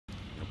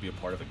be a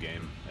part of a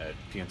game at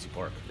PNC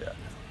Park? Yeah,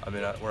 I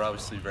mean, we're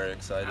obviously very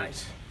excited.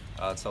 Nice.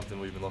 It's something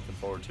we've been looking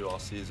forward to all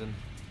season.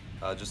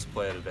 Just to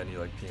play at a venue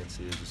like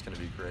PNC is just going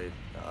to be great.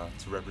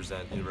 To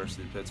represent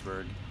University of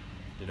Pittsburgh,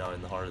 you know,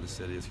 in the heart of the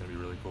city, it's going to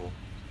be really cool.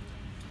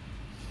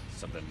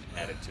 Something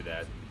added to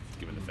that,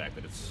 given the fact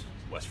that it's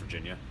West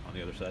Virginia on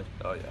the other side?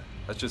 Oh yeah,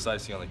 that's just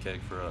icing on the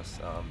cake for us.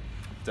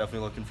 Definitely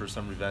looking for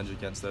some revenge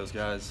against those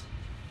guys.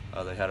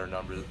 They had our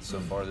number so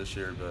far this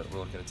year, but we're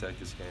looking to take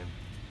this game.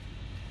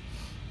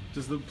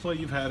 Does the play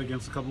you've had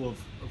against a couple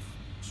of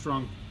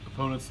strong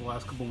opponents the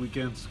last couple of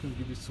weekends going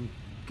to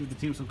give the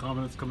team some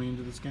confidence coming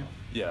into this game?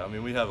 Yeah, I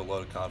mean, we have a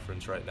load of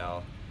confidence right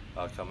now,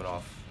 coming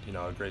off, you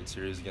know, a great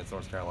series against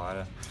North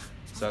Carolina.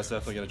 So that's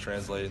definitely going to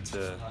translate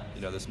into,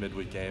 you know, this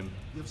midweek game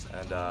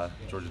and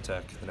Georgia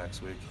Tech the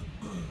next week.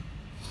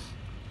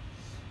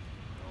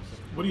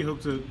 What do you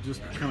hope to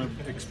just kind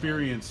of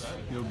experience,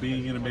 you know,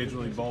 being in a major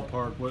league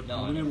ballpark? What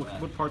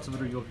parts of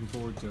it are you looking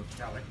forward to?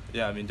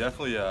 Yeah, I mean,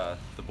 definitely the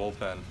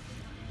bullpen.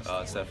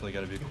 It's definitely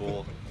going to be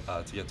cool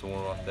to get to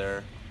warm up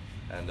there,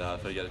 and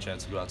if I get a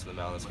chance to go out to the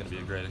mound, it's going to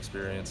be a great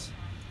experience.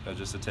 You know,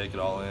 just to take it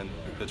all in,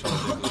 pitch on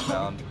the big league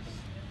mound.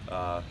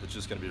 It's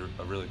just going to be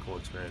a really cool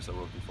experience that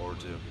we're looking forward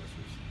to.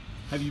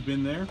 Have you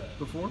been there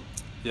before?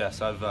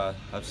 Yes,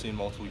 I've seen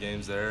multiple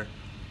games there.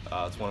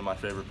 It's one of my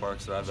favorite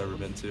parks that I've ever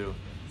been to.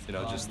 You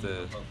know, just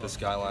the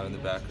skyline in the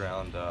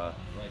background.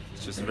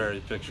 It's just a very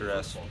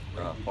picturesque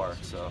park,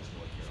 so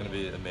it's going to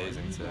be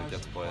amazing to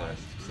get to play there.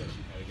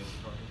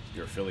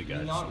 You're a Philly guy.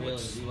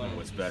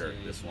 What's better,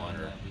 this one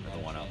or the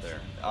one out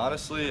there?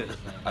 Honestly,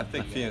 I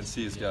think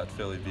PNC's got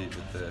Philly beat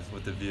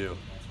with the view,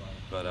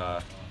 but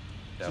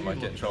yeah, I might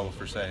get in trouble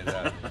for saying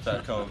that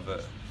back home.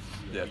 But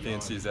yeah,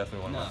 PNC is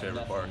definitely one of my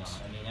favorite parks.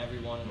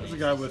 As a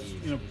guy with,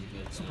 you know,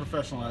 some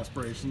professional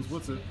aspirations,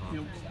 what's it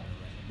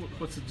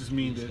just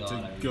mean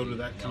to go to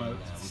that kind of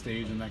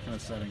stage and that kind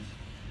of setting?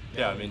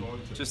 Yeah, I mean,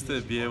 just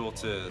to be able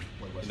to,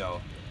 you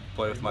know,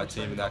 play with my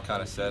team in that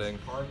kind of setting,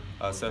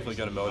 it's definitely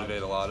going to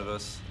motivate a lot of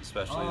us,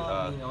 especially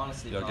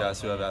you know,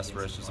 guys who have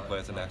aspirations to play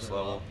at the next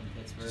level.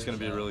 It's going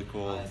to be a really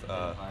cool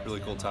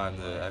time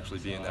to actually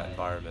be in that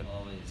environment,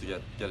 to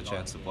get a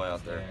chance to play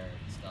out there.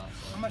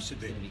 How much did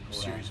the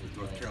series with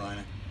North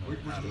Carolina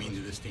mean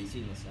to this team?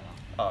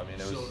 Oh, I mean,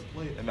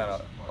 it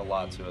meant a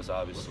lot to us,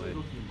 obviously.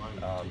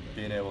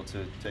 Being able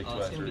to take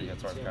 2-3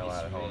 against North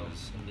Carolina at home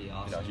is,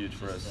 you know, huge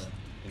for us.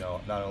 You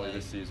know, not only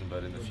this season,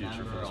 but in the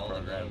future for this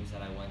program.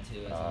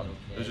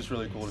 It was just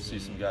really cool to see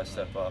some guys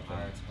step up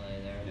and,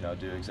 you know,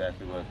 do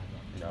exactly what,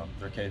 you know,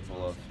 they're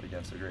capable of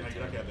against a great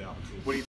team.